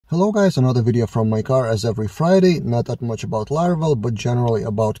Hello guys, another video from my car as every Friday, not that much about Laravel, but generally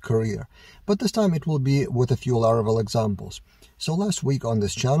about career. But this time it will be with a few Laravel examples. So last week on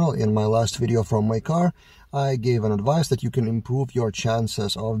this channel, in my last video from my car, I gave an advice that you can improve your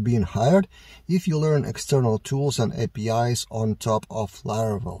chances of being hired if you learn external tools and APIs on top of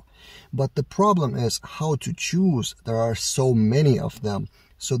Laravel. But the problem is how to choose. There are so many of them.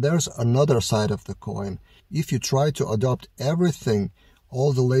 So there's another side of the coin. If you try to adopt everything,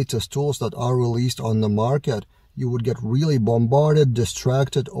 all the latest tools that are released on the market, you would get really bombarded,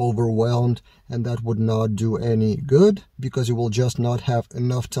 distracted, overwhelmed, and that would not do any good because you will just not have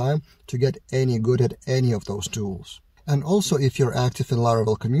enough time to get any good at any of those tools. And also, if you're active in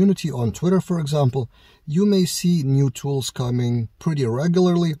Laravel community on Twitter, for example, you may see new tools coming pretty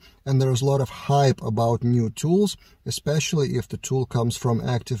regularly, and there's a lot of hype about new tools, especially if the tool comes from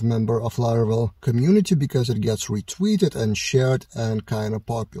active member of Laravel community because it gets retweeted and shared and kind of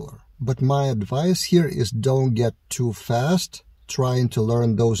popular. But my advice here is don't get too fast trying to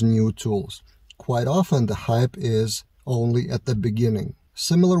learn those new tools. Quite often the hype is only at the beginning.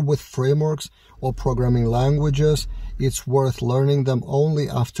 Similar with frameworks or programming languages, it's worth learning them only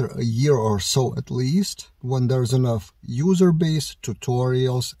after a year or so at least, when there's enough user base,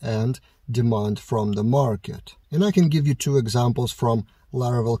 tutorials, and demand from the market. And I can give you two examples from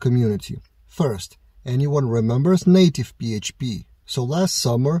Laravel community. First, anyone remembers native PHP? So last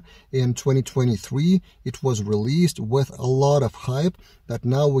summer in 2023, it was released with a lot of hype that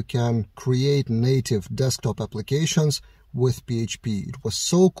now we can create native desktop applications with PHP. It was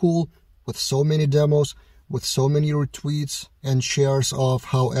so cool, with so many demos, with so many retweets and shares of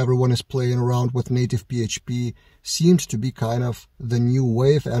how everyone is playing around with native PHP. Seemed to be kind of the new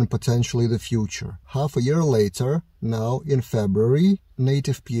wave and potentially the future. Half a year later, now in February,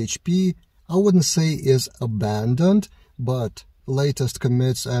 native PHP, I wouldn't say is abandoned, but latest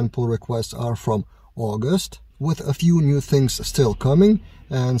commits and pull requests are from August, with a few new things still coming,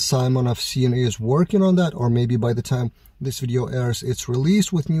 and Simon I've seen is working on that, or maybe by the time this video airs it's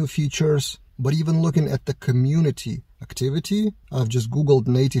released with new features. But even looking at the community activity, I've just googled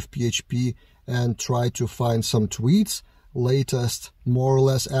native PHP and tried to find some tweets. Latest, more or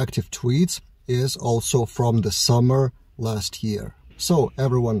less active tweets is also from the summer last year. So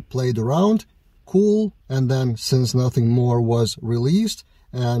everyone played around, cool, and then since nothing more was released,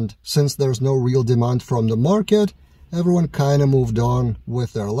 and since there's no real demand from the market, everyone kind of moved on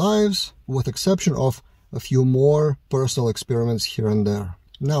with their lives, with exception of a few more personal experiments here and there.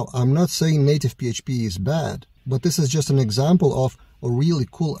 Now, I'm not saying native PHP is bad, but this is just an example of a really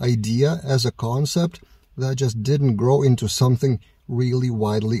cool idea as a concept that just didn't grow into something really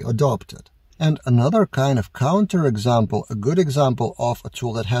widely adopted. And another kind of counterexample, a good example of a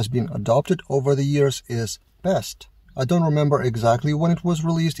tool that has been adopted over the years is Pest. I don't remember exactly when it was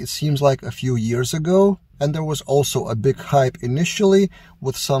released. It seems like a few years ago. And there was also a big hype initially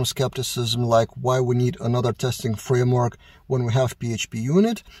with some skepticism like why we need another testing framework when we have PHP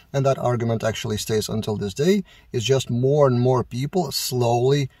unit. And that argument actually stays until this day. It's just more and more people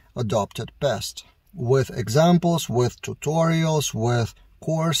slowly adopted Pest. With examples, with tutorials, with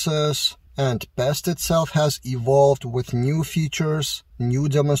courses. And Pest itself has evolved with new features, new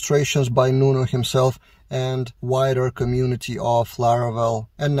demonstrations by Nuno himself, and wider community of Laravel.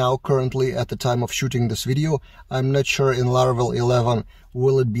 And now currently at the time of shooting this video, I'm not sure in Laravel 11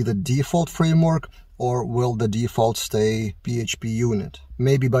 will it be the default framework or will the default stay PHP unit.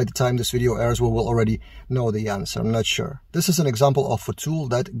 Maybe by the time this video airs we will already know the answer, I'm not sure. This is an example of a tool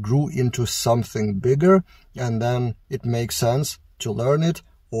that grew into something bigger and then it makes sense to learn it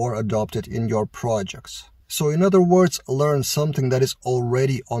or adopt it in your projects. So in other words, learn something that is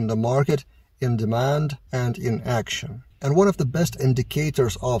already on the market, in demand and in action. And one of the best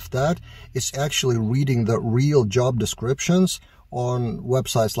indicators of that is actually reading the real job descriptions on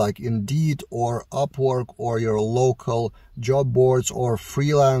websites like Indeed or Upwork or your local job boards or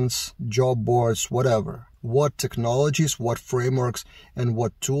freelance job boards, whatever. What technologies, what frameworks, and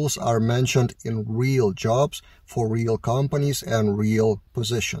what tools are mentioned in real jobs for real companies and real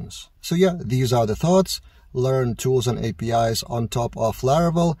positions. So yeah, these are the thoughts. Learn tools and APIs on top of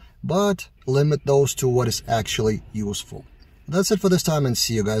Laravel, but limit those to what is actually useful. That's it for this time and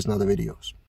see you guys in other videos.